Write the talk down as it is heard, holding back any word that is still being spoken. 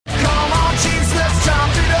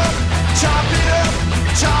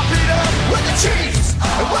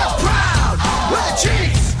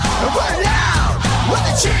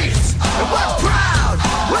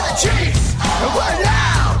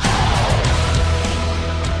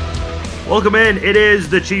Welcome in. It is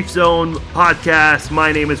the Chiefs Zone podcast.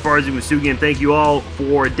 My name is Farzin Vousoughian. Thank you all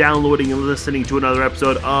for downloading and listening to another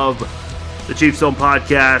episode of the Chiefs Zone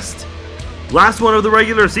podcast. Last one of the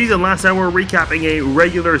regular season. Last time we were recapping a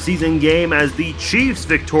regular season game as the Chiefs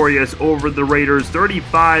victorious over the Raiders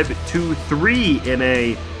 35-3 in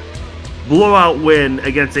a blowout win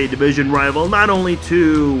against a division rival. Not only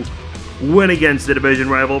to win against the division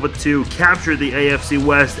rival, but to capture the AFC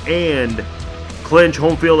West and clinch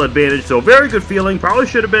home field advantage. So very good feeling. Probably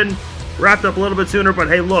should have been wrapped up a little bit sooner, but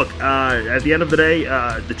hey, look, at the end of the day,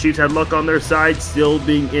 the Chiefs had luck on their side, still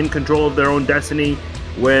being in control of their own destiny.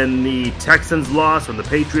 When the Texans lost, when the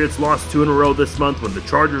Patriots lost 2 in a row this month, when the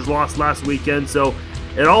Chargers lost last weekend. So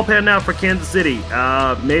it all panned out for Kansas City.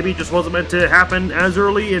 Maybe it just wasn't meant to happen as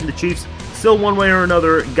early, and the Chiefs still one way or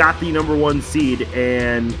another got the number 1 seed.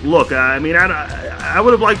 And look, I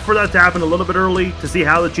would have liked for that to happen a little bit early to see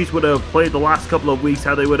how the Chiefs would have played the last couple of weeks,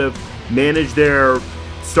 how they would have managed their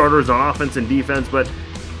starters on offense and defense. But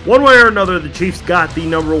one way or another, the Chiefs got the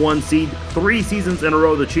number 1 seed. 3 seasons in a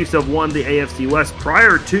row, the Chiefs have won the AFC West.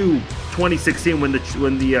 Prior to 2016, when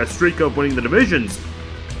the streak of winning the divisions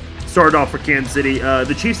started off for Kansas City,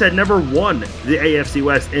 the Chiefs had never won the AFC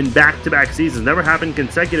West in back-to-back seasons. Never happened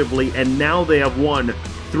consecutively, and now they have won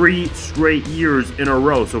 3 straight years in a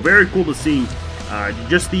row. So very cool to see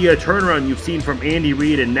just the turnaround you've seen from Andy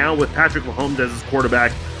Reid, and now with Patrick Mahomes as his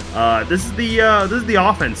quarterback. This is the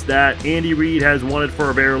offense that Andy Reid has wanted for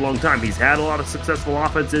a very long time. He's had a lot of successful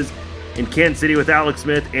offenses in Kansas City with Alex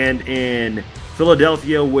Smith and in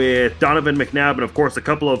Philadelphia with Donovan McNabb, and of course a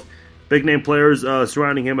couple of big-name players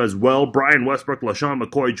surrounding him as well. Brian Westbrook, LaShawn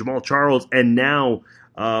McCoy, Jamal Charles, and now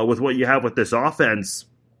with what you have with this offense,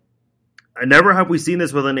 never have we seen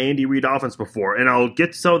this with an Andy Reid offense before. And I'll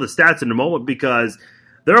get to some of the stats in a moment because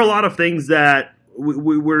there are a lot of things that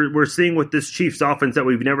we're seeing with this Chiefs offense that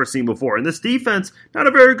we've never seen before. And this defense, not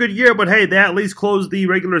a very good year, but hey, they at least closed the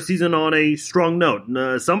regular season on a strong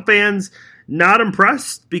note. Some fans not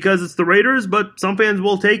impressed because it's the Raiders, but some fans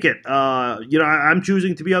will take it. I'm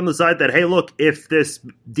choosing to be on the side that, hey, look, if this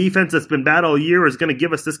defense that's been bad all year is going to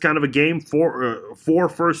give us this kind of a game, 4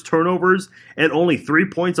 first turnovers and only 3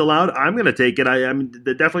 points allowed, I'm going to take it.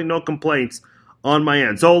 Definitely no complaints on my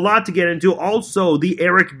end. So a lot to get into. Also, the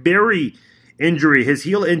Eric Berry injury, his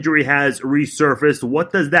heel injury has resurfaced.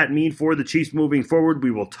 What does that mean for the Chiefs moving forward?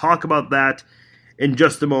 We will talk about that in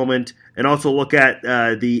just a moment, and also look at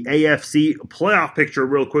the AFC playoff picture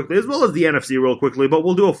real quickly, as well as the NFC real quickly, but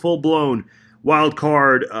we'll do a full-blown wild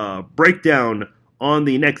card breakdown on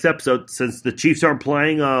the next episode. Since the Chiefs aren't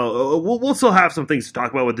playing, we'll still have some things to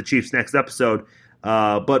talk about with the Chiefs next episode,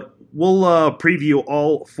 but we'll preview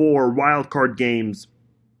all 4 wild card games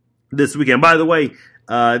this weekend. By the way,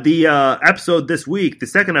 the episode this week, the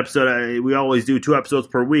second episode, we always do 2 episodes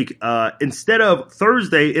per week. Instead of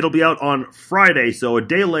Thursday, it'll be out on Friday, so a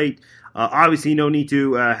day late. Obviously, no need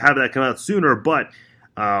to have that come out sooner, but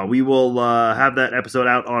we will have that episode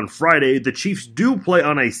out on Friday. The Chiefs do play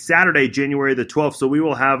on a Saturday, January the 12th, so we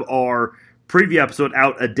will have our preview episode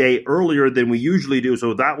out a day earlier than we usually do,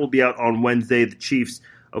 so that will be out on Wednesday. The Chiefs,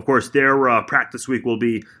 of course, their practice week will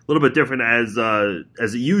be a little bit different as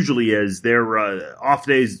it usually is. Their off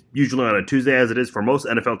days usually on a Tuesday, as it is for most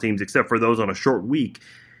NFL teams, except for those on a short week.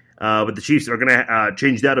 But the Chiefs are going to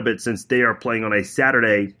change that a bit since they are playing on a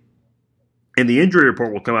Saturday, and the injury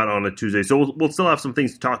report will come out on a Tuesday. So we'll still have some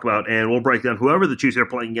things to talk about, and we'll break down whoever the Chiefs are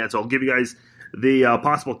playing against. So I'll give you guys the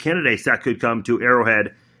possible candidates that could come to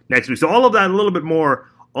Arrowhead next week. So all of that and a little bit more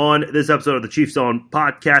on this episode of the Chiefs Zone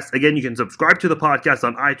podcast. Again, you can subscribe to the podcast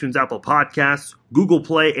on iTunes, Apple Podcasts, Google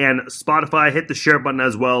Play, and Spotify. Hit the share button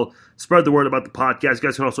as well. Spread the word about the podcast. You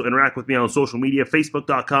guys can also interact with me on social media,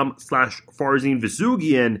 facebook.com/Farzin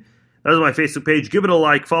Vousoughian. That is my Facebook page. Give it a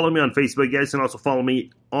like. Follow me on Facebook. You guys can also follow me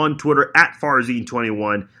on Twitter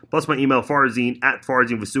 @Farzin21. Plus my email,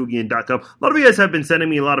 farzin@FarzinVousoughian.com. A lot of you guys have been sending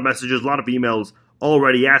me a lot of messages, a lot of emails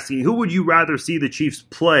already asking, who would you rather see the Chiefs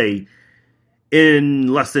play in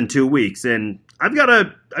less than 2 weeks? And I've got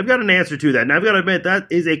an answer to that. And I've got to admit, that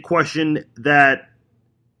is a question that,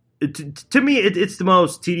 to me, it's the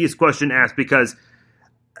most tedious question asked because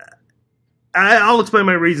I'll explain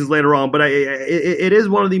my reasons later on, but it is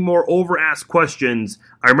one of the more over-asked questions.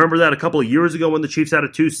 I remember that a couple of years ago when the Chiefs had a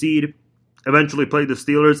 2 seed, eventually played the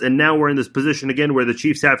Steelers, and now we're in this position again where the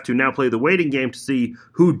Chiefs have to now play the waiting game to see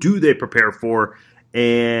who do they prepare for.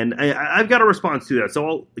 And I've got a response to that, so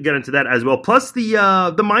I'll get into that as well. Plus, the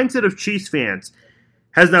mindset of Chiefs fans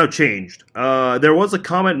has now changed. There was a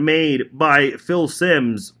comment made by Phil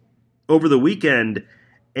Simms over the weekend,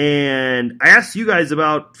 and I asked you guys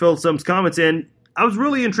about Phil Simms' comments, and I was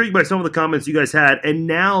really intrigued by some of the comments you guys had, and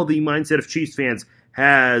now the mindset of Chiefs fans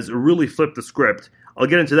has really flipped the script. I'll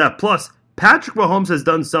get into that. Plus, Patrick Mahomes has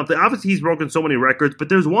done something. Obviously, he's broken so many records, but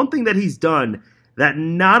there's one thing that he's done that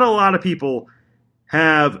not a lot of people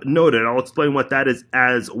have noted. I'll explain what that is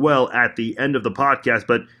as well at the end of the podcast.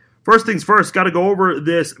 But first things first, got to go over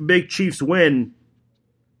this big Chiefs win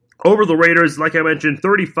over the Raiders. Like I mentioned,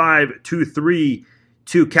 35-3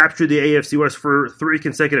 to capture the AFC West for 3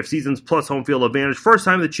 consecutive seasons plus home field advantage. First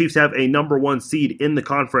time the Chiefs have a number 1 seed in the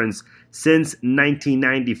conference since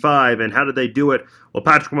 1995. And how did they do it? Well,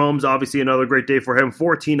 Patrick Mahomes, obviously another great day for him.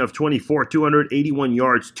 14 of 24, 281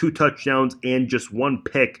 yards, 2 touchdowns, and just 1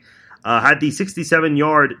 pick. Had the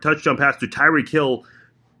 67-yard touchdown pass to Tyreek Hill.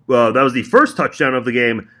 That was the first touchdown of the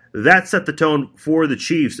game. That set the tone for the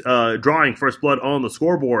Chiefs, drawing first blood on the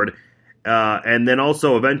scoreboard. And then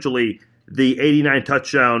also eventually the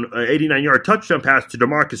 89-yard touchdown pass to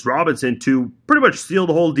Demarcus Robinson to pretty much seal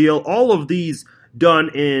the whole deal. All of these done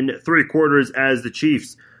in 3 quarters as the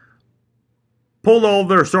Chiefs pulled all of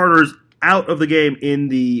their starters out of the game in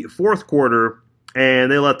the 4th quarter,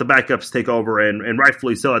 and they let the backups take over, and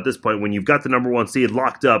rightfully so at this point when you've got the number 1 seed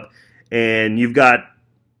locked up and you've got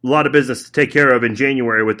a lot of business to take care of in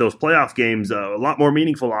January with those playoff games, a lot more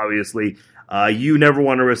meaningful, obviously. You never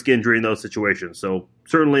want to risk injury in those situations. So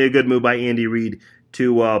certainly a good move by Andy Reid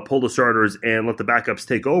to pull the starters and let the backups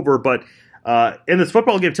take over. But in this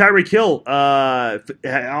football game, Tyreek Hill,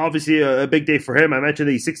 obviously a big day for him. I mentioned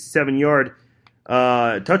the 67-yard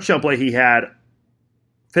touchdown play he had.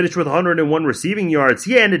 Finished with 101 receiving yards.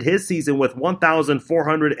 He ended his season with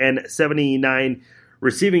 1,479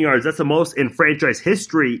 receiving yards. That's the most in franchise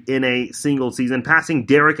history in a single season, passing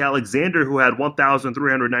Derek Alexander, who had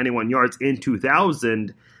 1,391 yards in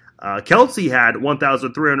 2000. Kelce had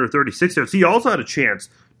 1,336 yards. He also had a chance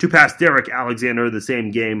to pass Derek Alexander in the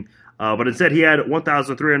same game, but instead he had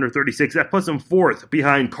 1,336. That puts him 4th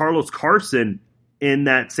behind Carlos Carson in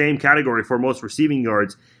that same category for most receiving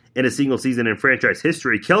yards in a single season in franchise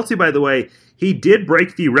history. Kelce, by the way, he did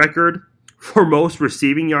break the record for most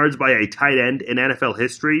receiving yards by a tight end in NFL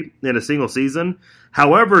history in a single season.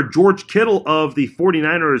 However, George Kittle of the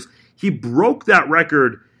 49ers, he broke that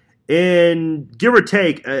record in, give or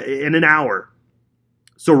take, in an hour.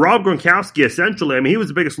 So Rob Gronkowski, essentially, he was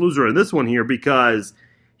the biggest loser in this one here because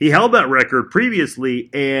he held that record previously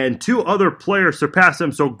and 2 other players surpassed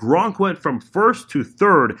him. So Gronk went from 1st to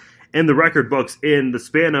 3rd in the record books in the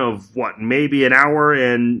span of, maybe an hour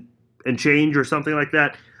and change or something like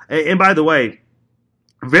that. And by the way,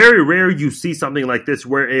 very rare you see something like this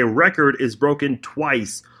where a record is broken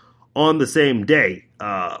twice on the same day.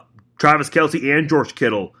 Travis Kelce and George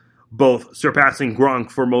Kittle both surpassing Gronk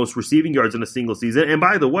for most receiving yards in a single season. And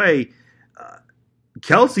by the way,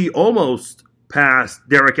 Kelce almost passed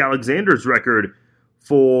Derek Alexander's record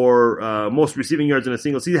for most receiving yards in a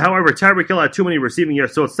single season. However, Tyreek Hill had too many receiving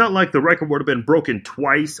yards, so it's not like the record would have been broken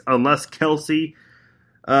twice unless Kelce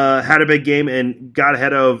had a big game and got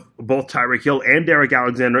ahead of both Tyreek Hill and Derek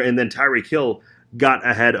Alexander, and then Tyreek Hill got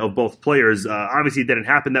ahead of both players. Obviously, it didn't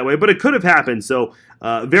happen that way, but it could have happened. So,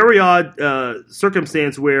 very odd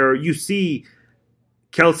circumstance where you see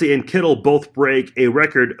Kelce and Kittle both break a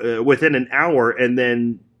record within an hour, and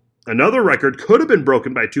then another record could have been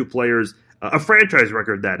broken by 2 players, a franchise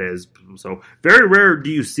record, that is. So, very rare do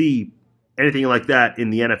you see anything like that in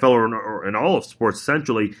the NFL or in all of sports,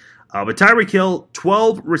 essentially. But Tyreek Hill,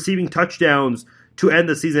 12 receiving touchdowns to end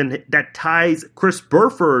the season. That ties Chris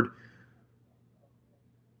Burford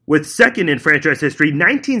with 2nd in franchise history,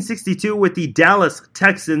 1962 with the Dallas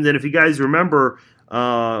Texans. And if you guys remember,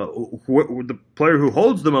 the player who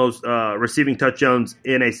holds the most receiving touchdowns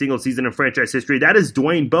in a single season in franchise history, that is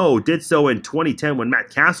Dwayne Bowe. Did so in 2010 when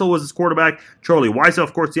Matt Castle was his quarterback. Charlie Weissel,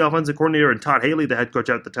 of course, the offensive coordinator, and Todd Haley, the head coach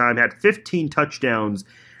at the time, had 15 touchdowns.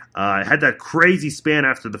 Had that crazy span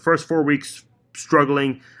after the first 4 weeks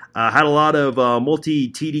struggling. Had a lot of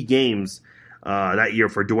multi-TD games that year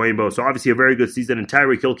for Dwayne Bowe. So obviously a very good season, and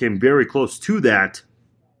Tyreek Hill came very close to that,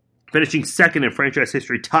 finishing 2nd in franchise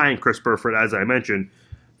history, tying Chris Burford, as I mentioned,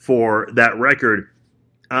 for that record.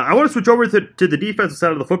 I want to switch over to the defensive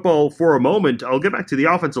side of the football for a moment. I'll get back to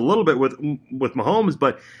the offense a little bit with Mahomes,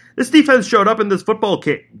 but this defense showed up in this football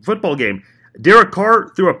game. Derek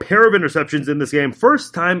Carr threw a pair of interceptions in this game.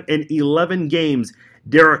 First time in 11 games,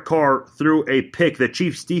 Derek Carr threw a pick. The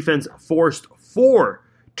Chiefs' defense forced 4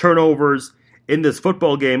 turnovers in this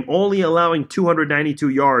football game, only allowing 292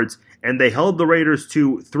 yards, and they held the Raiders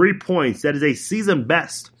to 3 points. That is a season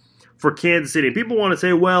best for Kansas City. People want to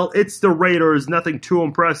say, well, it's the Raiders, nothing too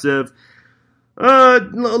impressive.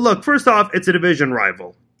 Look, first off, it's a division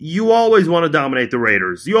rival. you always want to dominate the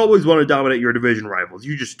Raiders. You always want to dominate your division rivals.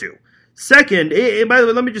 You just do. Second, by the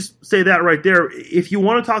way, let me just say that right there. If you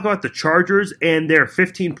want to talk about the Chargers and their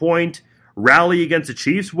 15-point rally against the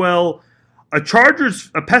Chiefs, well, a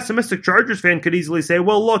pessimistic Chargers fan could easily say,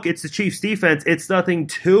 well, look, it's the Chiefs defense. It's nothing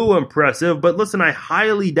too impressive. But listen, I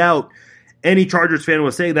highly doubt any Chargers fan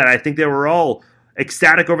will say that. I think they were all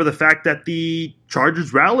ecstatic over the fact that the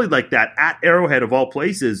Chargers rallied like that at Arrowhead of all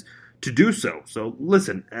places to do so. So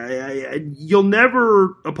listen, you'll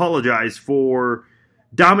never apologize for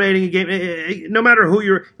dominating a game, no matter who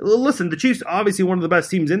you're. Listen, the Chiefs obviously one of the best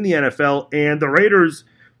teams in the NFL, and the Raiders,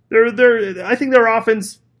 I think their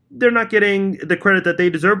offense, they're not getting the credit that they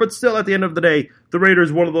deserve, but still, at the end of the day, the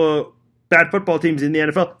Raiders, one of the bad football teams in the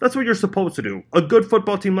NFL. That's what you're supposed to do. A good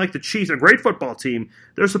football team like the Chiefs, a great football team,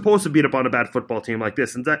 they're supposed to beat up on a bad football team like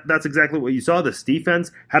this, and that's exactly what you saw. This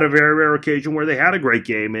defense had a very rare occasion where they had a great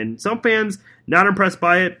game, and some fans not impressed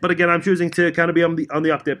by it, but again, I'm choosing to kind of be on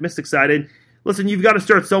the optimistic side. And listen, you've got to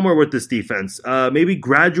start somewhere with this defense. Maybe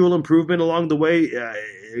gradual improvement along the way.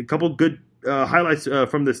 A couple good highlights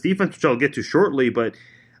from this defense, which I'll get to shortly, but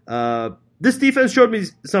this defense showed me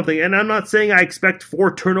something, and I'm not saying I expect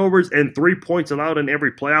 4 turnovers and 3 points allowed in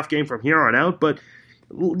every playoff game from here on out, but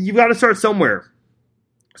you've got to start somewhere.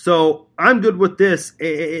 So I'm good with this.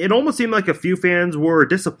 It almost seemed like a few fans were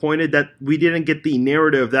disappointed that we didn't get the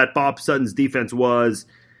narrative that Bob Sutton's defense was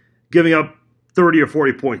giving up 30 or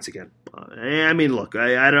 40 points again. I mean, look,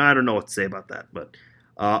 I don't know what to say about that, but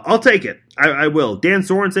I'll take it. I will. Dan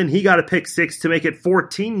Sorensen, he got a pick 6 to make it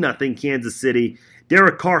 14-0 Kansas City.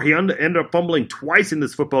 Derek Carr, he ended up fumbling twice in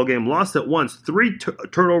this football game, lost it once, 3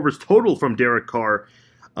 turnovers total from Derek Carr.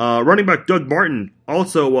 Running back Doug Martin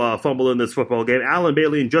also fumbled in this football game. Allen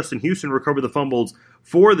Bailey and Justin Houston recovered the fumbles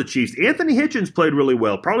for the Chiefs. Anthony Hitchens played really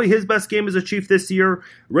well. Probably his best game as a Chief this year.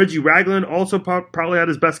 Reggie Ragland also probably had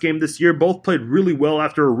his best game this year. Both played really well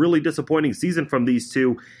after a really disappointing season from these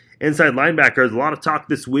two inside linebackers. A lot of talk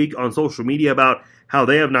this week on social media about how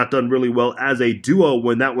they have not done really well as a duo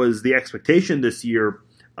when that was the expectation this year.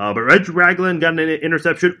 But Reggie Ragland got an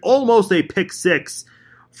interception, almost a pick 6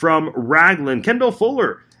 from Ragland. Kendall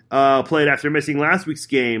Fuller played after missing last week's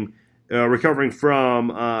game, recovering from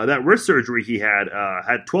that wrist surgery he had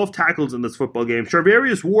 12 tackles in this football game.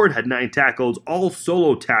 Charvarius Ward had 9 tackles, all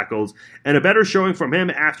solo tackles, and a better showing from him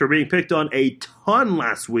after being picked on a ton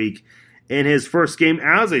last week in his first game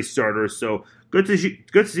as a starter. So good to see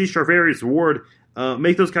Charvarius Ward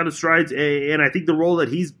make those kind of strides, and I think the role that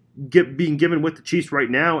he's being given with the Chiefs right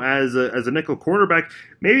now as a nickel cornerback,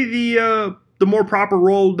 maybe the more proper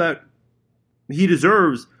role that he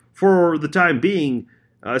deserves for the time being,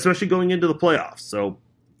 especially going into the playoffs. So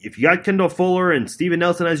if you got Kendall Fuller and Steven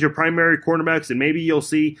Nelson as your primary cornerbacks, and maybe you'll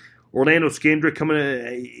see Orlando Scandrick coming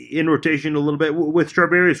in rotation a little bit with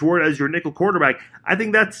Charvarius Ward as your nickel quarterback, I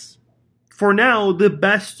think that's, for now, the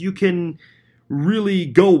best you can really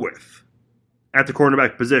go with at the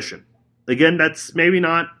cornerback position. Again, that's maybe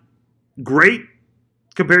not great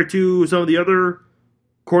compared to some of the other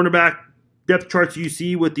cornerback depth charts you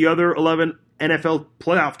see with the other 11 NFL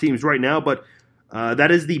playoff teams right now, but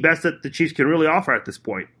that is the best that the Chiefs can really offer at this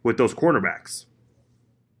point with those cornerbacks.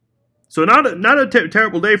 So not a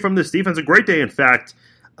terrible day from this defense, a great day, in fact.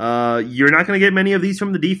 You're not going to get many of these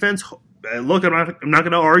from the defense. Look, I'm not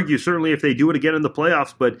going to argue, certainly, if they do it again in the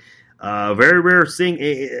playoffs, but very rare seeing.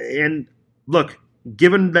 And look,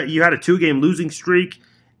 given that you had a 2-game losing streak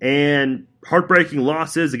and heartbreaking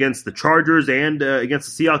losses against the Chargers and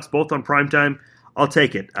against the Seahawks, both on primetime, I'll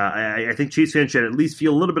take it. I think Chiefs fans should at least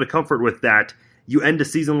feel a little bit of comfort with that. You end a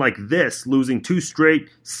season like this, losing 2 straight,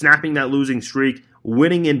 snapping that losing streak,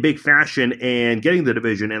 winning in big fashion, and getting the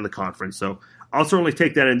division and the conference. So I'll certainly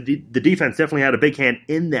take that, and the defense definitely had a big hand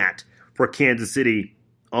in that for Kansas City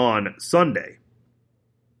on Sunday.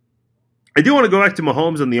 I do want to go back to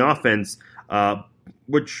Mahomes and the offense,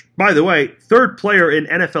 which, by the way, third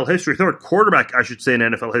quarterback, I should say, in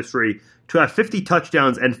NFL history to have 50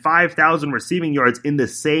 touchdowns and 5,000 receiving yards in the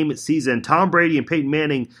same season. Tom Brady and Peyton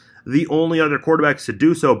Manning, the only other quarterbacks to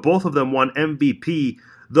do so. Both of them won MVP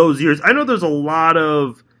those years. I know there's a lot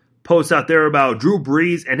of posts out there about Drew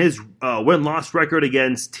Brees and his win-loss record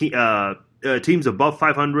against teams above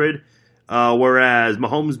 500, whereas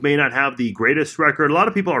Mahomes may not have the greatest record. A lot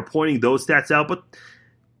of people are pointing those stats out, but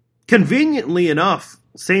conveniently enough,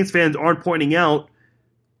 Saints fans aren't pointing out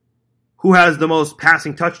who has the most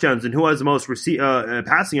passing touchdowns and who has the most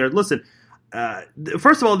passing yards. Listen,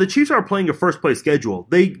 first of all, the Chiefs are playing a first-place schedule.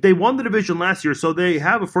 They won the division last year, so they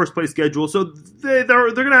have a first-place schedule, so they're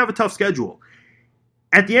going to have a tough schedule.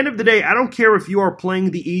 At the end of the day, I don't care if you are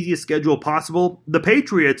playing the easiest schedule possible. The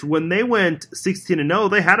Patriots, when they went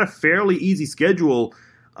 16-0, they had a fairly easy schedule.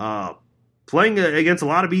 Playing against a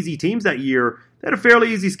lot of easy teams that year, they had a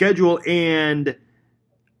fairly easy schedule, and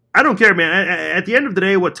I don't care, man. At the end of the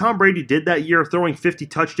day, what Tom Brady did that year, throwing 50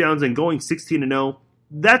 touchdowns and going 16-0,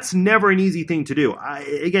 that's never an easy thing to do.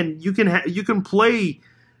 Again, you can play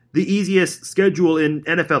the easiest schedule in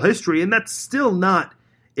NFL history, and that's still not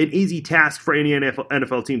an easy task for any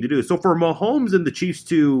NFL team to do. So for Mahomes and the Chiefs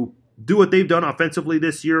to do what they've done offensively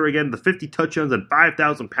this year, again, the 50 touchdowns and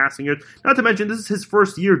 5,000 passing yards, not to mention this is his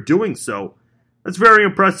first year doing so, that's very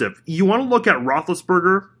impressive. You want to look at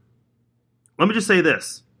Roethlisberger? Let me just say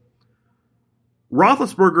this.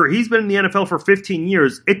 Roethlisberger, he's been in the NFL for 15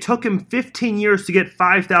 years. It took him 15 years to get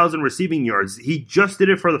 5,000 receiving yards. He just did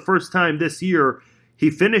it for the first time this year. He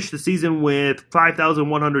finished the season with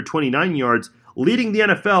 5,129 yards, leading the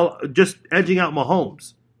NFL, just edging out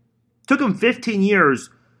Mahomes. Took him 15 years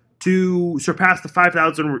to surpass the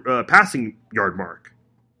 5,000 passing yard mark.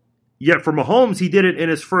 Yet for Mahomes, he did it in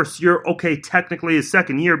his first year. Okay, technically his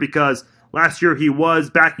second year because last year he was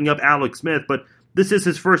backing up Alex Smith, but this is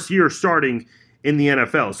his first year starting in the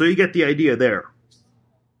NFL. So you get the idea there.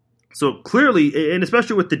 So clearly, and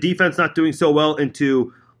especially with the defense not doing so well, and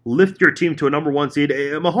to lift your team to a number one seed,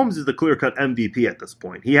 Mahomes is the clear-cut MVP at this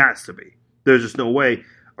point. He has to be. There's just no way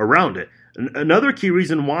around it. Another key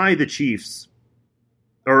reason why the Chiefs,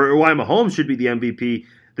 or why Mahomes should be the MVP,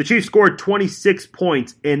 the Chiefs scored 26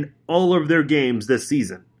 points in all of their games this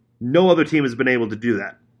season. No other team has been able to do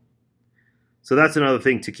that. So that's another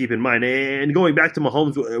thing to keep in mind. And going back to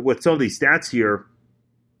Mahomes with some of these stats here,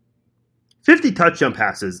 50 touchdown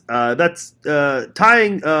passes. That's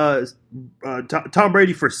tying Tom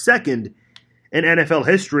Brady for second in NFL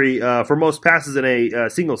history for most passes in a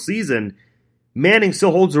single season. Manning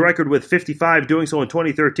still holds the record with 55, doing so in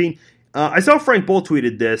 2013. I saw Frank Bull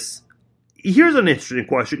tweeted this. Here's an interesting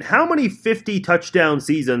question. How many 50 touchdown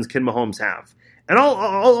seasons can Mahomes have? And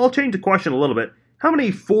I'll change the question a little bit. How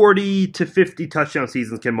many 40 to 50 touchdown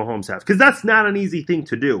seasons can Mahomes have? Because that's not an easy thing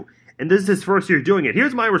to do. And this is his first year doing it.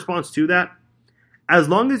 Here's my response to that. As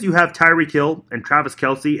long as you have Tyreek Hill and Travis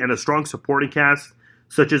Kelce and a strong supporting cast,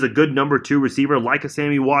 such as a good number 2 receiver like a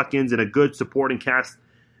Sammy Watkins and a good supporting cast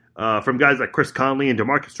from guys like Chris Conley and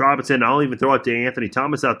Demarcus Robinson, I'll even throw out Anthony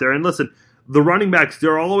Thomas out there. And listen, the running backs,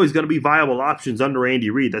 they're always going to be viable options under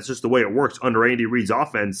Andy Reid. That's just the way it works under Andy Reid's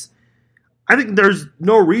offense. I think there's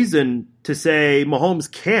no reason to say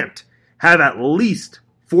Mahomes can't have at least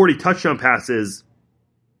 40 touchdown passes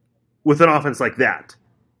with an offense like that.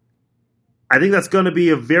 I think that's going to be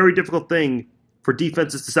a very difficult thing for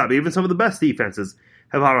defenses to stop. Even some of the best defenses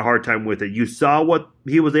have had a hard time with it. You saw what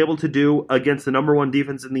he was able to do against the number 1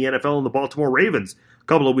 defense in the NFL in the Baltimore Ravens a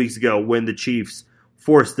couple of weeks ago when the Chiefs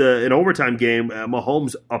forced an overtime game.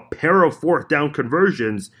 Mahomes, a pair of 4th down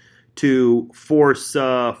conversions to force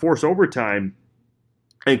overtime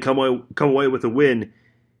and come away with a win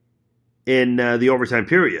in the overtime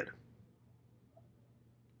period.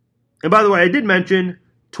 And by the way, I did mention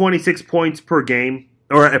 26 points per game,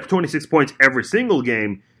 or 26 points every single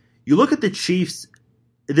game. You look at the Chiefs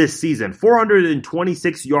this season,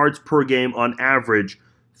 426 yards per game on average,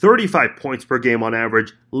 35 points per game on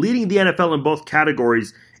average, leading the NFL in both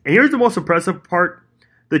categories. And here's the most impressive part.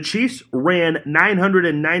 The Chiefs ran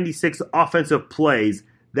 996 offensive plays.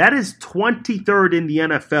 That is 23rd in the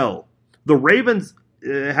NFL. The Ravens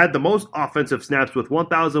had the most offensive snaps with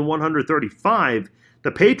 1,135.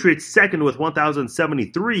 The Patriots second with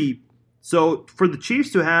 1,073. So for the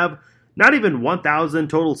Chiefs to have not even 1,000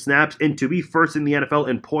 total snaps and to be first in the NFL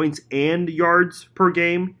in points and yards per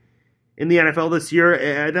game in the NFL this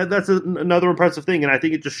year, that's another impressive thing. And I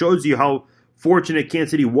think it just shows you how fortunate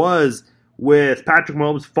Kansas City was with Patrick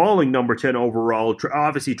Mahomes falling number 10 overall,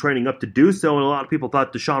 obviously training up to do so. And a lot of people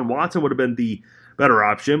thought Deshaun Watson would have been the better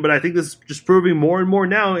option. But I think this is just proving more and more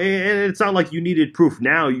now. And it's not like you needed proof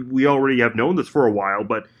now. We already have known this for a while.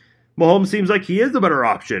 But Mahomes seems like he is the better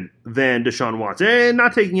option than Deshaun Watson. And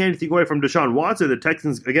not taking anything away from Deshaun Watson, the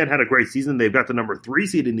Texans, again, had a great season. They've got the number 3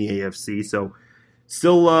 seed in the AFC. So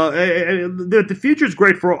still, the future is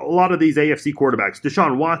great for a lot of these AFC quarterbacks.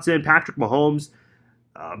 Deshaun Watson, Patrick Mahomes,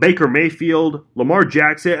 Baker Mayfield, Lamar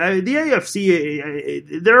Jackson. The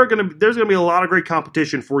AFC, there's going to be a lot of great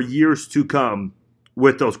competition for years to come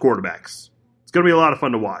with those quarterbacks. It's going to be a lot of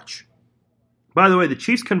fun to watch. By the way, the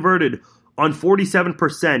Chiefs converted on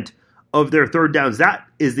 47% of their third downs. That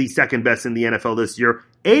is the second best in the NFL this year.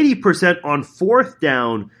 80% on 4th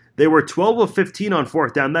down. They were 12 of 15 on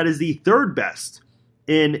 4th down. That is the third best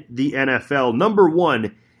in the NFL. Number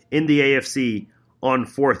 1 in the AFC on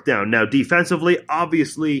fourth down. Now, defensively,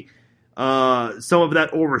 obviously, some of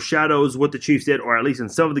that overshadows what the Chiefs did, or at least in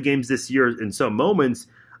some of the games this year in some moments.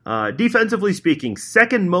 Defensively speaking,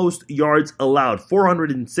 second most yards allowed,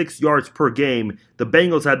 406 yards per game. The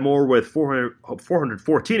Bengals had more with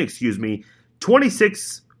 414,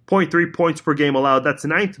 26.3 points per game allowed. That's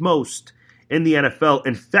ninth most in the NFL.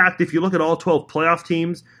 In fact, if you look at all 12 playoff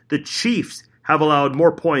teams, the Chiefs have allowed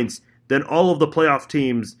more points than all of the playoff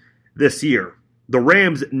teams this year. The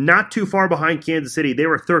Rams, not too far behind Kansas City. They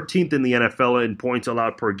were 13th in the NFL in points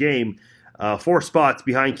allowed per game, 4 spots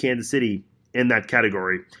behind Kansas City in that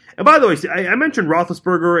category. And by the way, I mentioned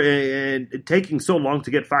Roethlisberger and taking so long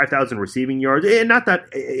to get 5,000 receiving yards. And not that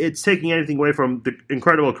it's taking anything away from the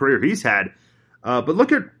incredible career he's had. But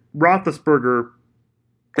look at Roethlisberger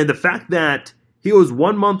and the fact that he was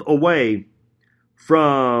 1 month away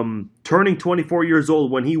from turning 24 years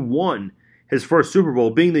old when he won his first Super Bowl,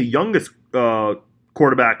 being the youngest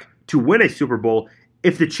quarterback to win a Super Bowl.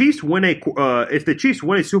 If the Chiefs win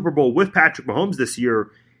a Super Bowl with Patrick Mahomes this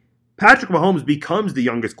year, Patrick Mahomes becomes the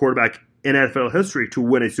youngest quarterback in NFL history to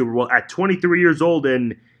win a Super Bowl at 23 years old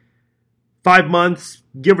in 5 months,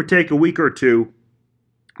 give or take a week or two.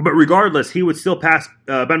 But regardless, he would still pass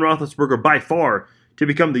Ben Roethlisberger by far to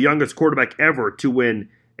become the youngest quarterback ever to win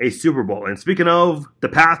a Super Bowl. And speaking of the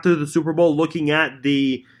path to the Super Bowl, looking at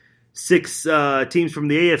the 6 teams from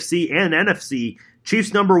the AFC and NFC,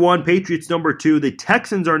 Chiefs number 1, Patriots number 2, the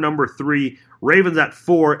Texans are number 3, Ravens at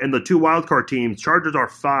 4, and the 2 wildcard teams, Chargers are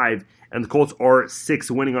 5, and the Colts are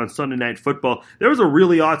 6, winning on Sunday Night Football. There was a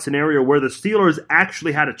really odd scenario where the Steelers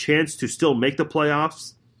actually had a chance to still make the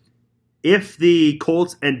playoffs if the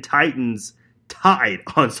Colts and Titans tied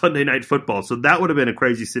on Sunday Night Football. So that would have been a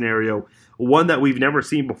crazy scenario, one that we've never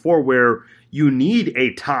seen before, where you need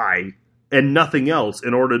a tie and nothing else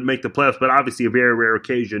in order to make the playoffs, but obviously a very rare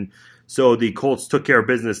occasion. So the Colts took care of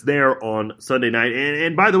business there on Sunday night.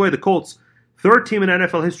 And by the way, the Colts, third team in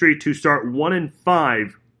NFL history to start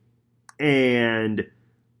 1-5 and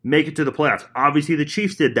make it to the playoffs. Obviously, the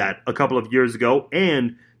Chiefs did that a couple of years ago,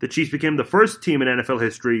 and the Chiefs became the first team in NFL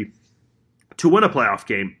history to win a playoff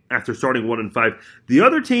game after starting 1-5. The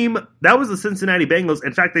other team, that was the Cincinnati Bengals.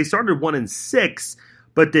 In fact, they started 1-6,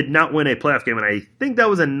 but did not win a playoff game. And I think that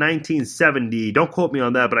was in 1970. Don't quote me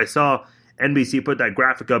on that, but I saw NBC put that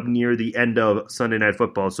graphic up near the end of Sunday Night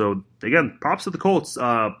Football. So, again, props to the Colts.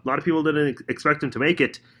 A lot of people didn't expect them to make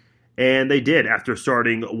it, and they did after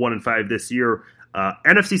starting 1-5 this year.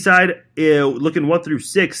 NFC side, looking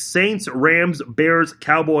 1-6, Saints, Rams, Bears,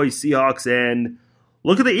 Cowboys, Seahawks, and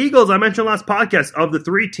look at the Eagles. I mentioned last podcast, of the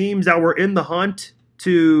 3 teams that were in the hunt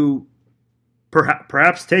to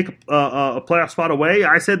perhaps take a playoff spot away,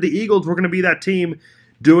 I said the Eagles were going to be that team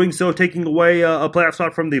doing so, taking away a playoff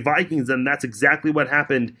spot from the Vikings, and that's exactly what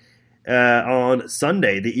happened on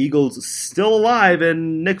Sunday. The Eagles still alive,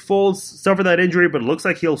 and Nick Foles suffered that injury, but it looks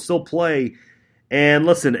like he'll still play. And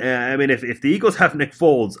listen, I mean, if the Eagles have Nick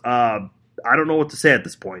Foles, I don't know what to say at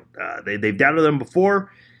this point. They've doubted them before,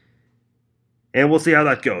 and we'll see how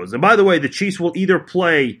that goes. And by the way, the Chiefs will either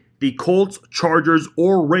play the Colts, Chargers,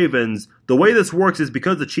 or Ravens. The way this works is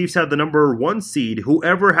because the Chiefs have the number 1 seed,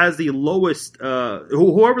 whoever the lowest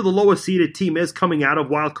seeded team is coming out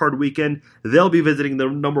of Wild Card Weekend, they'll be visiting the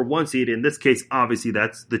number 1 seed. In this case, obviously,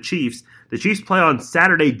 that's the Chiefs. The Chiefs play on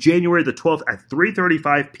Saturday, January the 12th at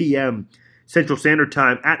 3:35 p.m. Central Standard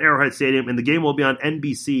Time at Arrowhead Stadium, and the game will be on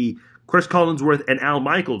NBC. Chris Collinsworth and Al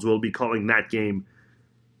Michaels will be calling that game.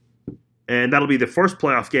 And that'll be the first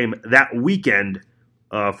playoff game that weekend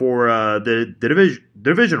for the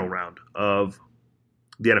divisional round of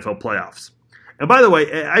the NFL playoffs. And by the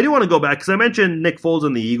way, I do want to go back because I mentioned Nick Foles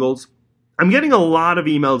and the Eagles. I'm getting a lot of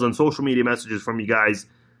emails and social media messages from you guys.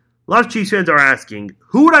 A lot of Chiefs fans are asking,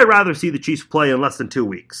 who would I rather see the Chiefs play in less than 2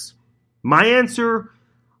 weeks? My answer,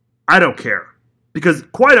 I don't care. Because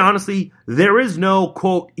quite honestly, there is no,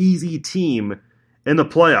 quote, easy team in the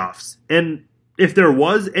playoffs. And if there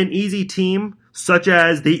was an easy team, such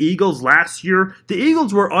as the Eagles last year, the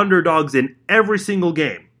Eagles were underdogs in every single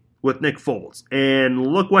game with Nick Foles. And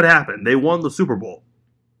look what happened. They won the Super Bowl.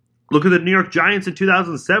 Look at the New York Giants in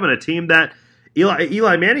 2007, a team that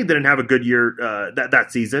Eli Manning didn't have a good year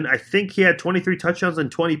that season. I think he had 23 touchdowns and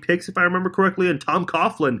 20 picks, if I remember correctly, and Tom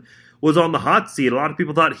Coughlin was on the hot seat. A lot of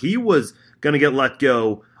people thought he was going to get let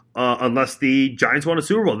go unless the Giants won a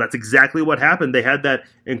Super Bowl. That's exactly what happened. They had that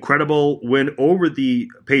incredible win over the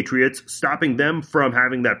Patriots, stopping them from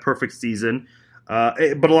having that perfect season.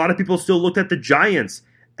 But a lot of people still looked at the Giants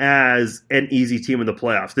as an easy team in the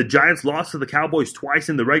playoffs. The Giants lost to the Cowboys twice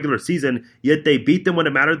in the regular season, yet they beat them when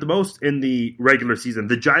it mattered the most in the regular season.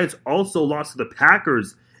 The Giants also lost to the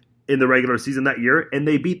Packers in the regular season that year, and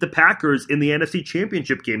they beat the Packers in the NFC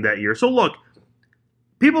Championship game that year. So look,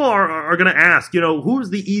 people are going to ask, who's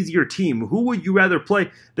the easier team? Who would you rather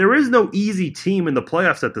play? There is no easy team in the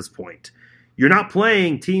playoffs at this point. You're not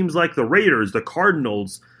playing teams like the Raiders, the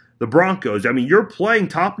Cardinals, the Broncos. I mean, you're playing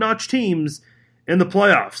top-notch teams in the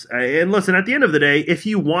playoffs. And listen, at the end of the day, if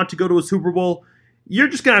you want to go to a Super Bowl, you're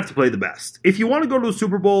just going to have to play the best. If you want to go to a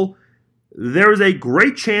Super Bowl, there is a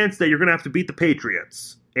great chance that you're going to have to beat the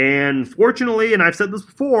Patriots. And fortunately, and I've said this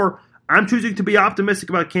before, I'm choosing to be optimistic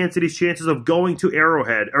about Kansas City's chances of going to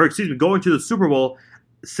going to the Super Bowl,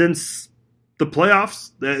 since the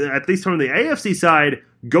playoffs, at least from the AFC side,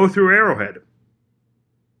 go through Arrowhead.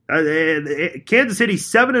 Kansas City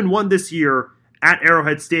 7-1 this year at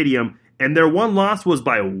Arrowhead Stadium, and their one loss was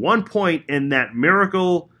by 1 point in that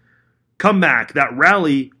miracle comeback, that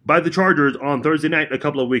rally by the Chargers on Thursday night a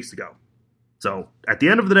couple of weeks ago. So, at the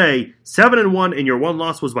end of the day, 7-1, and your one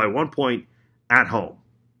loss was by 1 point at home.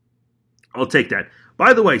 I'll take that.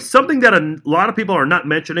 By the way, something that a lot of people are not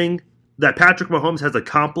mentioning that Patrick Mahomes has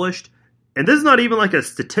accomplished, and this is not even like a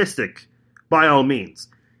statistic by all means.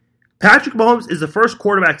 Patrick Mahomes is the first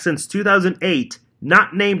quarterback since 2008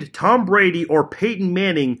 not named Tom Brady or Peyton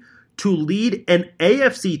Manning to lead an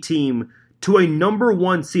AFC team to a number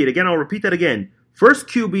 1 seed. Again, I'll repeat that again. First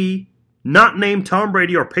QB not named Tom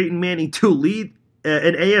Brady or Peyton Manning to lead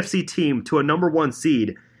an AFC team to a number 1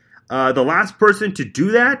 seed. The last person to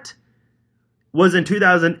do that was in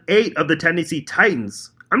 2008 of the Tennessee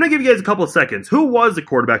Titans. I'm going to give you guys a couple of seconds. Who was the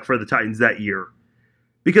quarterback for the Titans that year?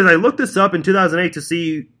 Because I looked this up in 2008 to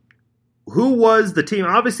see who was the team.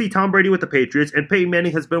 Obviously, Tom Brady with the Patriots, and Peyton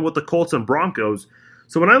Manning has been with the Colts and Broncos.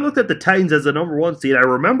 So when I looked at the Titans as the number 1 seed, I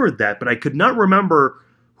remembered that, but I could not remember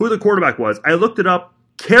who the quarterback was. I looked it up.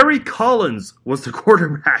 Kerry Collins was the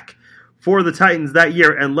quarterback for the Titans that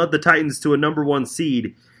year and led the Titans to a number 1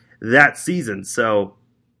 seed that season. So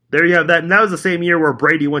there you have that. And that was the same year where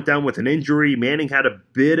Brady went down with an injury. Manning had a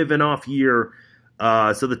bit of an off year.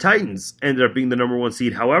 So the Titans ended up being the number 1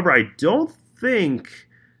 seed. However, I don't think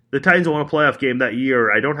the Titans won a playoff game that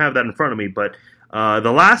year. I don't have that in front of me. But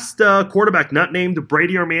the last quarterback not named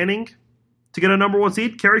Brady or Manning to get a number 1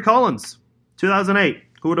 seed, Kerry Collins, 2008.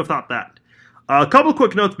 Who would have thought that? A couple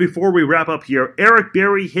quick notes before we wrap up here. Eric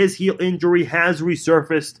Berry, his heel injury has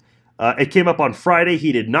resurfaced. It came up on Friday.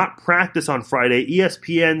 He did not practice on Friday.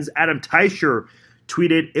 ESPN's Adam Teicher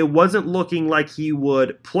tweeted it wasn't looking like he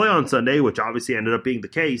would play on Sunday, which obviously ended up being the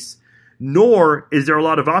case, nor is there a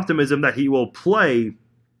lot of optimism that he will play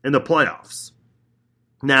in the playoffs.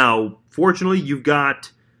 Now, fortunately, you've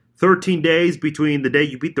got 13 days between the day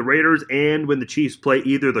you beat the Raiders and when the Chiefs play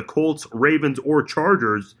either the Colts, Ravens, or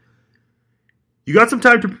Chargers. You got some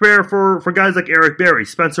time to prepare for guys like Eric Berry,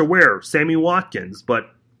 Spencer Ware, Sammy Watkins, but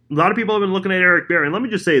a lot of people have been looking at Eric Berry, and let me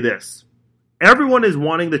just say this. Everyone is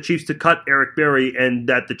wanting the Chiefs to cut Eric Berry and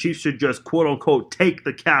that the Chiefs should just, quote-unquote, take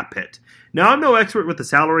the cap hit. Now, I'm no expert with the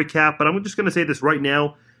salary cap, but I'm just going to say this right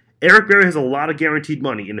now. Eric Berry has a lot of guaranteed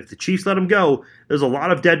money, and if the Chiefs let him go, there's a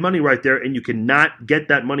lot of dead money right there, and you cannot get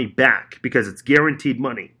that money back because it's guaranteed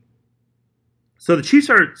money. So the Chiefs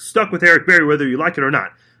are stuck with Eric Berry whether you like it or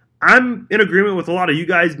not. I'm in agreement with a lot of you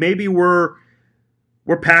guys. Maybe we're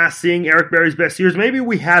past seeing Eric Berry's best years. Maybe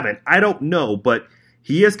we haven't. I don't know, but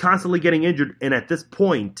he is constantly getting injured, and at this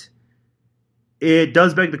point, it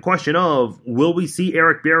does beg the question of, will we see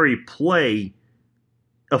Eric Berry play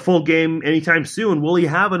a full game anytime soon? Will he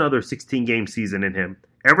have another 16-game season in him?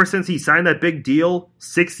 Ever since he signed that big deal,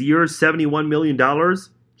 6 years, $71 million,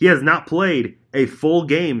 he has not played a full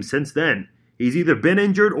game since then. He's either been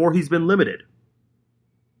injured or he's been limited.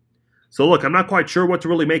 So look, I'm not quite sure what to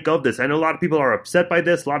really make of this. I know a lot of people are upset by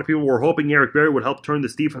this. A lot of people were hoping Eric Berry would help turn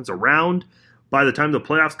this defense around by the time the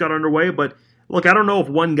playoffs got underway. But look, I don't know if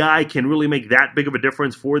one guy can really make that big of a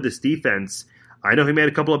difference for this defense. I know he made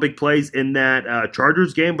a couple of big plays in that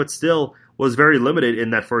Chargers game, but still was very limited in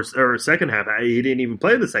that first or second half. He didn't even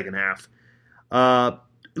play in the second half.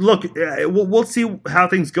 Look, we'll see how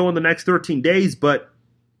things go in the next 13 days, but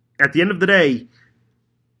at the end of the day,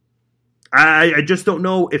 I just don't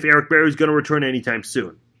know if Eric Berry is going to return anytime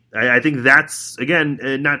soon. I think that's, again,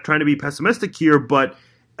 not trying to be pessimistic here, but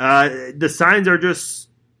the signs are just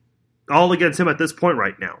all against him at this point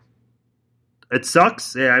right now. It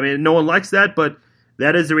sucks. I mean, no one likes that, but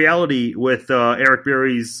that is the reality with Eric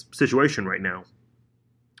Berry's situation right now.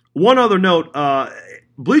 One other note,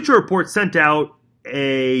 Bleacher Report sent out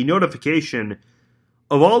a notification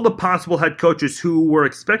of all the possible head coaches who were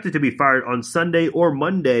expected to be fired on Sunday or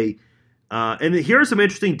Monday. And here are some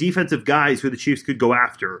interesting defensive guys who the Chiefs could go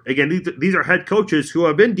after. Again, these are head coaches who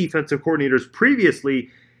have been defensive coordinators previously,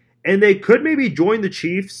 and they could maybe join the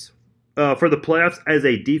Chiefs for the playoffs as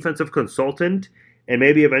a defensive consultant and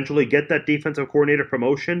maybe eventually get that defensive coordinator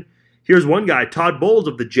promotion. Here's one guy, Todd Bowles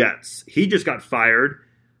of the Jets. He just got fired.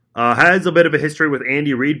 Has a bit of a history with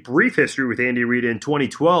Andy Reid, brief history with Andy Reid. In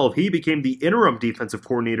 2012, he became the interim defensive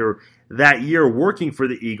coordinator that year working for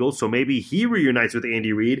the Eagles, so maybe he reunites with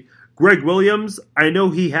Andy Reid. Greg Williams, I know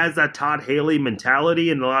he has that Todd Haley mentality,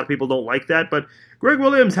 and a lot of people don't like that, but Greg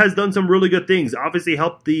Williams has done some really good things. Obviously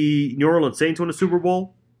helped the New Orleans Saints win a Super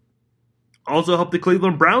Bowl. Also helped the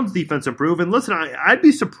Cleveland Browns defense improve. And listen, I'd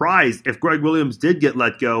be surprised if Greg Williams did get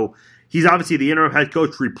let go. He's obviously the interim head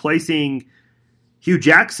coach replacing Hugh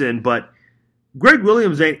Jackson, but Greg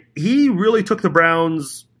Williams, he really took the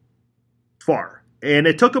Browns far. And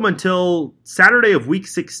it took him until Saturday of Week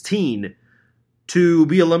 16 to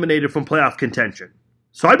be eliminated from playoff contention.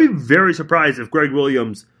 So I'd be very surprised if Greg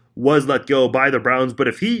Williams was let go by the Browns. But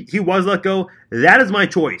if he was let go, that is my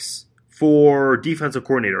choice for defensive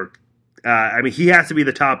coordinator. He has to be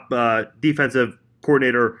the top defensive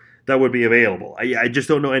coordinator that would be available. I just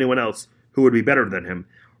don't know anyone else who would be better than him.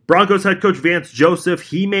 Broncos head coach Vance Joseph,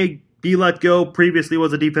 he may be let go. Previously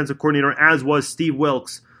was a defensive coordinator, as was Steve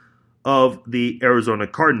Wilks of the Arizona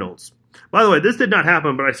Cardinals. By the way, this did not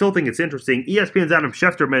happen, but I still think it's interesting. ESPN's Adam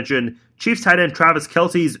Schefter mentioned Chiefs tight end Travis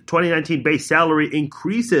Kelce's 2019 base salary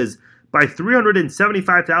increases by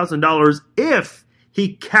 $375,000 if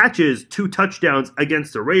he catches 2 touchdowns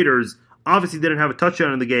against the Raiders. Obviously didn't have a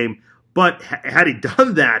touchdown in the game, but had he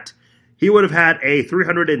done that, he would have had a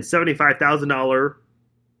 $375,000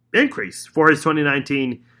 increase for his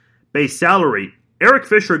 2019 base salary. Eric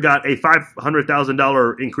Fisher got a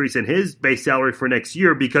 $500,000 increase in his base salary for next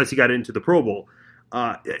year because he got into the Pro Bowl.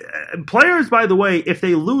 Players, by the way, if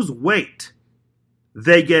they lose weight,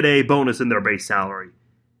 they get a bonus in their base salary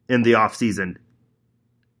in the offseason.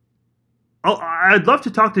 I'd love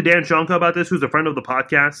to talk to Dan Shanka about this, who's a friend of the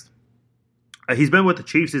podcast. He's been with the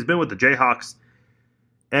Chiefs, he's been with the Jayhawks,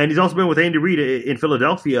 and he's also been with Andy Reid in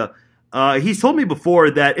Philadelphia. He's told me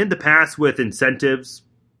before that in the past with incentives,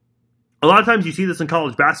 a lot of times you see this in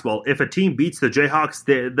college basketball. If a team beats the Jayhawks,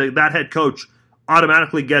 that head coach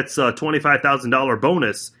automatically gets a $25,000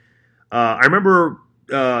 bonus. I remember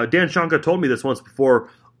Dan Shanka told me this once before,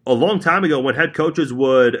 a long time ago, when head coaches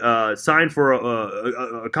would sign for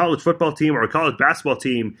a college football team or a college basketball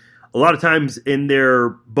team. A lot of times in their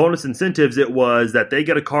bonus incentives, it was that they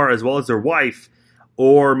get a car as well as their wife,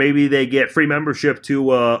 or maybe they get free membership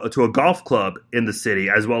to a golf club in the city,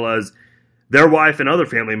 as well as their wife and other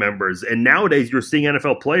family members. And nowadays, you're seeing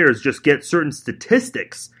NFL players just get certain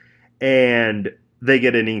statistics, and they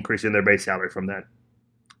get an increase in their base salary from that.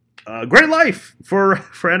 Great life for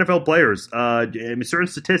NFL players. Certain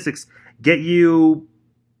statistics get you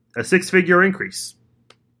a 6-figure increase.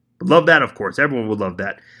 Love that, of course. Everyone would love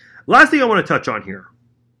that. Last thing I want to touch on here.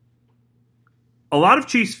 A lot of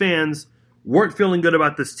Chiefs fans weren't feeling good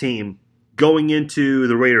about this team going into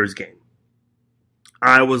the Raiders game.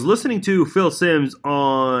 I was listening to Phil Simms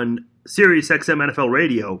on SiriusXM NFL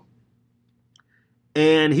Radio,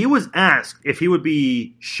 and he was asked if he would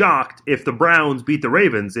be shocked if the Browns beat the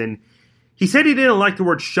Ravens, and he said he didn't like the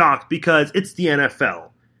word shocked because it's the NFL.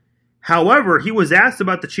 However, he was asked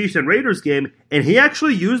about the Chiefs and Raiders game, and he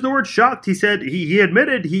actually used the word shocked. He said he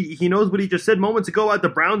admitted he knows what he just said moments ago at the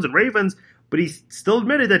Browns and Ravens, but he still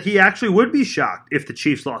admitted that he actually would be shocked if the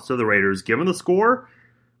Chiefs lost to the Raiders. Given the score,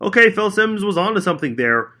 okay, Phil Simms was on to something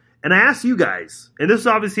there. And I asked you guys, and this is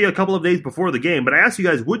obviously a couple of days before the game, but I asked you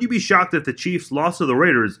guys, would you be shocked if the Chiefs lost to the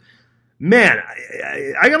Raiders? Man,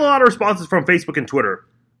 I got a lot of responses from Facebook and Twitter.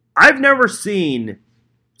 I've never seen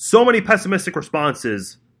so many pessimistic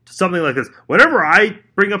responses to something like this. Whenever I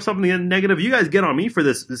bring up something negative, you guys get on me for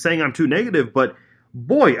this, saying I'm too negative, but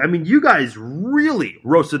boy, I mean, you guys really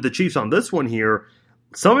roasted the Chiefs on this one here.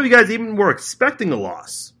 Some of you guys even were expecting a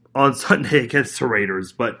loss on Sunday against the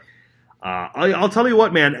Raiders, but I'll tell you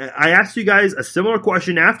what, man, I asked you guys a similar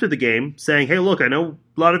question after the game, saying, hey, look, I know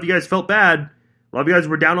a lot of you guys felt bad. A lot of you guys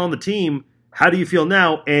were down on the team. How do you feel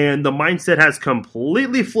now? And the mindset has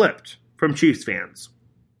completely flipped from Chiefs fans.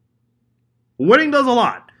 Winning does a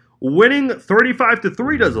lot. Winning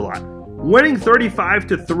 35-3 does a lot. Winning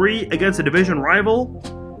 35-3 against a division rival,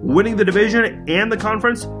 winning the division and the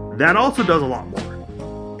conference, that also does a lot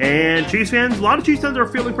more. And Chiefs fans, a lot of Chiefs fans are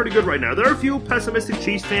feeling pretty good right now. There are a few pessimistic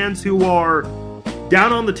Chiefs fans who are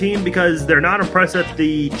down on the team because they're not impressed that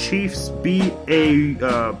the Chiefs beat a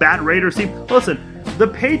bad Raiders team. Listen, the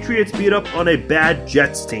Patriots beat up on a bad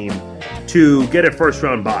Jets team to get a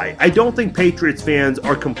first-round bye. I don't think Patriots fans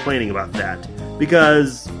are complaining about that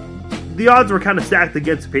because the odds were kind of stacked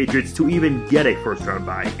against the Patriots to even get a first-round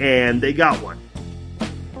bye, and they got one.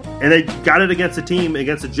 And they got it against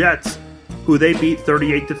the Jets, who they beat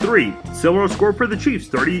 38-3. Similar score for the Chiefs,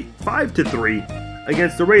 35-3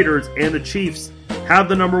 against the Raiders. And the Chiefs have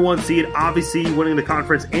the number 1 seed, obviously winning the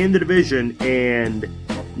conference and the division. And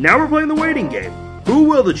now we're playing the waiting game. Who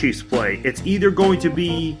will the Chiefs play? It's either going to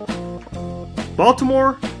be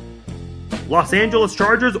Baltimore, Los Angeles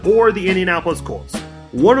Chargers, or the Indianapolis Colts.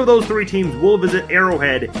 One of those 3 teams will visit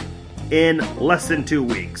Arrowhead in less than 2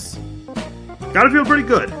 weeks. Gotta feel pretty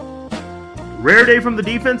good. Rare day from the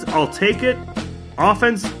defense, I'll take it.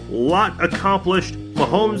 Offense, lot accomplished.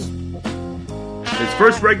 Mahomes, his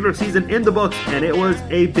first regular season in the books, and it was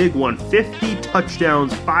a big one. 50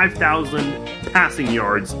 touchdowns, 5,000 passing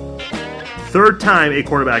yards. Third time a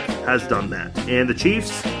quarterback has done that. And the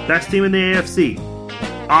Chiefs, best team in the AFC.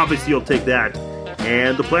 Obviously, you'll take that.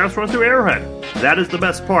 And the playoffs run through Arrowhead. That is the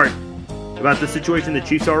best part about the situation the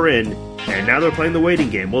Chiefs are in. And now they're playing the waiting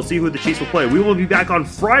game. We'll see who the Chiefs will play. We will be back on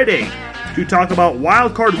Friday to talk about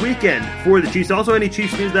Wild Card Weekend for the Chiefs. Also, any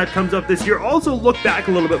Chiefs news that comes up this year. Also, look back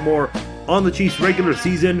a little bit more on the Chiefs' regular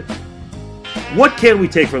season. What can we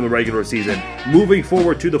take from the regular season moving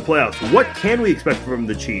forward to the playoffs? What can we expect from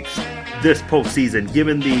the Chiefs this postseason,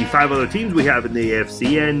 given the 5 other teams we have in the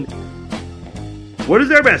AFC? And what is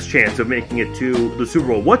their best chance of making it to the Super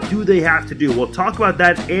Bowl? What do they have to do? We'll talk about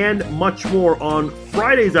that and much more on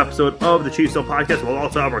Friday's episode of the Chiefs Zone Podcast. We'll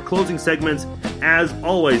also have our closing segments, as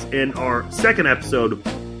always, in our second episode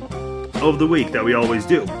of the week that we always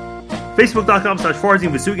do.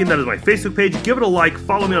 Facebook.com/Farzin Vousoughian. That is my Facebook page. Give it a like.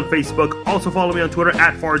 Follow me on Facebook. Also follow me on Twitter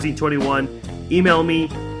 @Farzin21. Email me,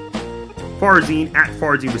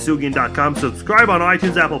 Farzin@FarzinVousoughian.com. Subscribe on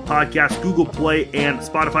iTunes, Apple Podcasts, Google Play, and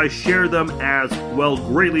Spotify. Share them as well.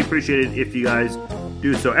 Greatly appreciated if you guys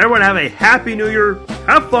do so. Everyone have a happy New Year.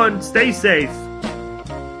 Have fun. Stay safe.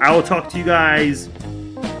 I will talk to you guys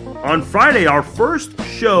on Friday, our first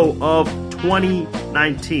show of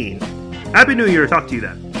 2019. Happy New Year. Talk to you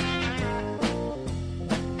then.